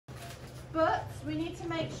But we need to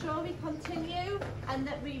make sure we continue and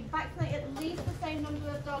that we vaccinate at least the same number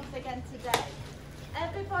of dogs again today.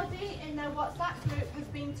 Everybody in their WhatsApp group has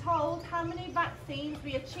been told how many vaccines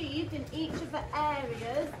we achieved in each of the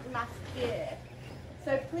areas last year.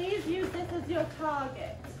 So please use this as your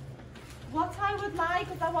target. What I would like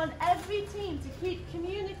is I want every team to keep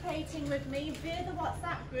communicating with me via the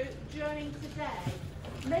WhatsApp group during today.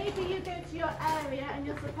 Maybe you go to your area and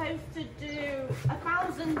you're supposed to do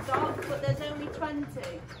 1,000 dogs, but there's only 20.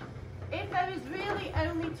 If there is really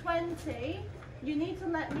only 20, you need to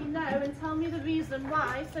let me know and tell me the reason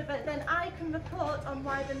why, so that then I can report on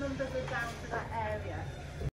why the numbers are down for that area.